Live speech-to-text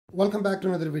Welcome back to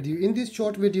another video. In this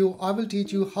short video, I will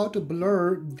teach you how to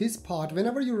blur this part.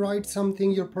 Whenever you write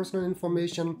something, your personal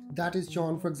information that is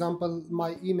shown, for example,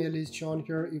 my email is shown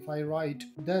here. If I write,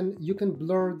 then you can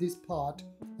blur this part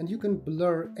and you can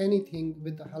blur anything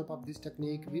with the help of this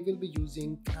technique. We will be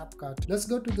using CapCut. Let's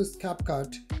go to this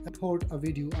CapCut, import a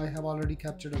video. I have already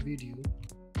captured a video.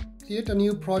 Create a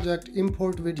new project,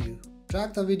 import video.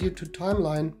 Drag the video to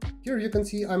timeline. Here you can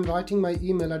see I'm writing my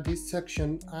email at this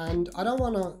section and I don't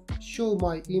want to show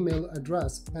my email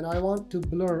address and I want to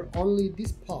blur only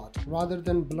this part rather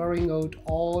than blurring out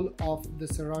all of the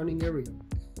surrounding area.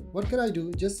 What can I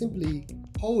do? Just simply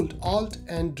hold Alt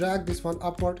and drag this one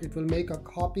upward. It will make a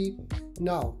copy.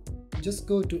 Now just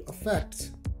go to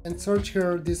Effects and search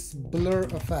here this blur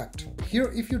effect. Here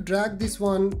if you drag this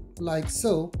one like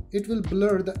so, it will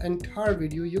blur the entire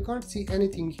video. You can't see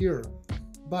anything here.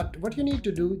 But what you need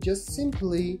to do, just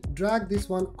simply drag this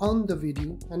one on the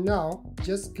video and now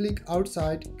just click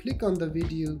outside, click on the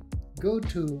video, go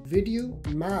to video,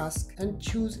 mask and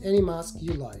choose any mask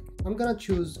you like. I'm gonna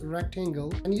choose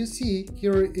rectangle and you see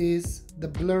here is the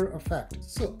blur effect.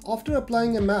 So after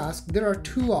applying a mask, there are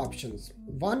two options.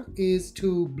 One is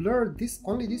to blur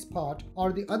only this part,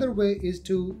 or the other way is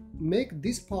to make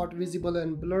this part visible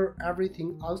and blur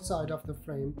everything outside of the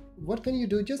frame. What can you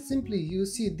do? Just simply you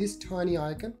see this tiny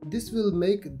icon. This will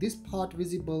make this part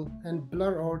visible and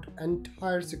blur out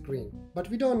entire screen. But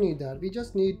we don't need that. We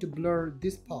just need to blur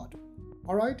this part.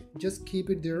 Alright, just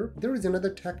keep it there. There is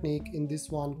another technique in this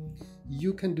one.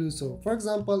 You can do so. For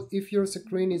example, if your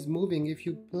screen is moving, if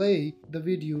you play the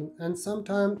video and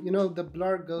sometimes the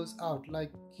blur goes out,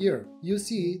 like here you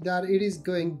see that it is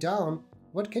going down.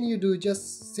 What can you do?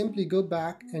 Just simply go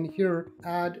back and here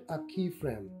add a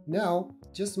keyframe. Now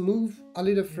just move a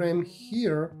little frame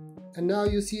here and now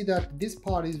you see that this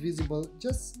part is visible.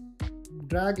 Just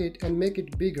drag it and make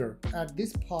it bigger. At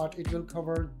this part it will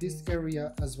cover this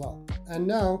area as well. And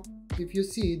now if you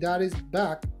see that is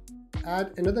back,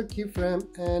 add another keyframe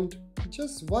and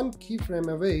just one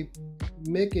keyframe away,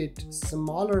 make it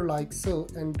smaller like so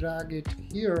and drag it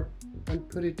here and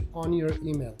put it on your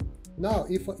email. Now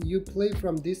if you play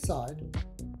from this side,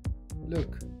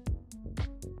 look,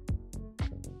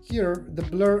 here the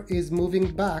blur is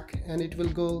moving back and it will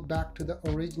go back to the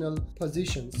original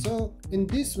position. So in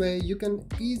this way you can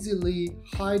easily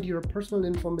hide your personal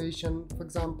information, for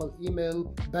example email,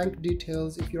 bank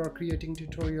details. If you are creating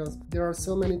tutorials, there are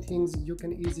so many things you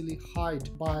can easily hide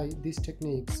by this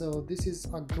technique. So this is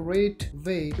a great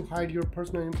way to hide your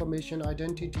personal information,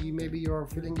 identity. Maybe you're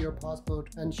filling your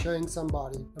passport and showing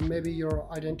somebody, or maybe your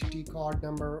identity card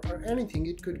number or anything.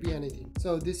 It could be anything.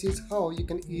 So this is how you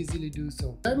can easily do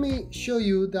so. Let me show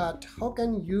you that how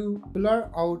can you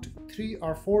blur out 3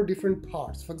 or 4 different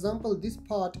parts. For example, this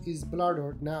part is blurred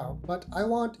out now, but I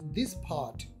want this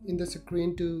part in the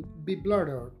screen to be blurred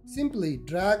out. Simply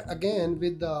drag again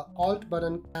with the Alt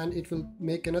button and it will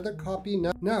make another copy.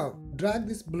 Now drag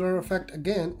this blur effect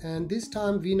again and this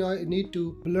time we now need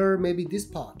to blur maybe this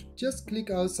part. Just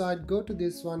click outside, go to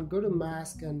this one, go to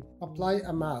mask and apply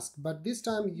a mask. But this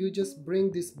time you just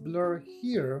bring this blur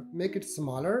here, make it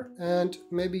smaller and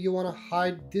maybe you want to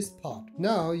hide this part.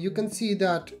 Now you can see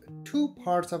that 2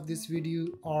 parts of this video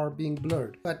are being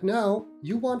blurred. But now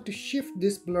you want to shift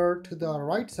this blur to the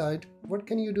right side. What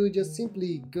can you do? Just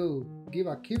simply go give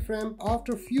a keyframe.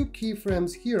 After few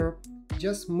keyframes here,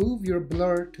 just move your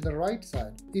blur to the right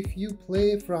side. If you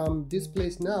play from this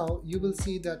place now, you will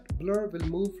see that blur will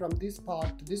move from this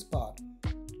part to this part.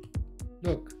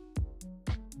 Look,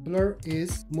 blur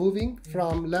is moving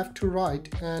from left to right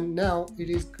and now it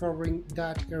is covering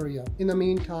that area. In the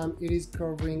meantime, it is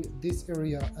covering this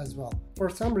area as well. For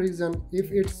some reason,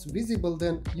 if it's visible,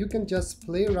 then you can just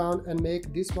play around and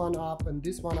make this one up and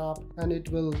this one up and it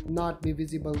will not be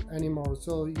visible anymore.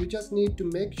 So you just need to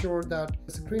make sure that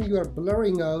the screen you are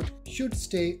blurring out should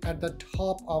stay at the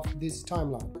top of this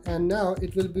timeline. And now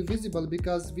it will be visible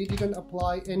because we didn't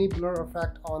apply any blur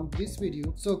effect on this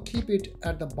video. So keep it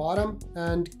at the bottom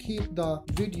and keep the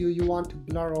video you want to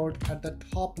blur out at the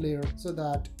top layer so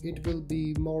that it will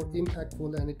be more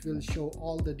impactful and it will show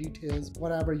all the details,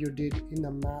 whatever you did in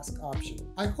the mask option.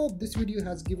 I hope this video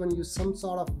has given you some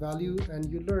sort of value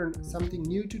and you learned something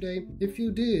new today. If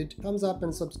you did, thumbs up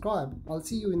and subscribe. I'll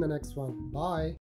see you in the next one. Bye.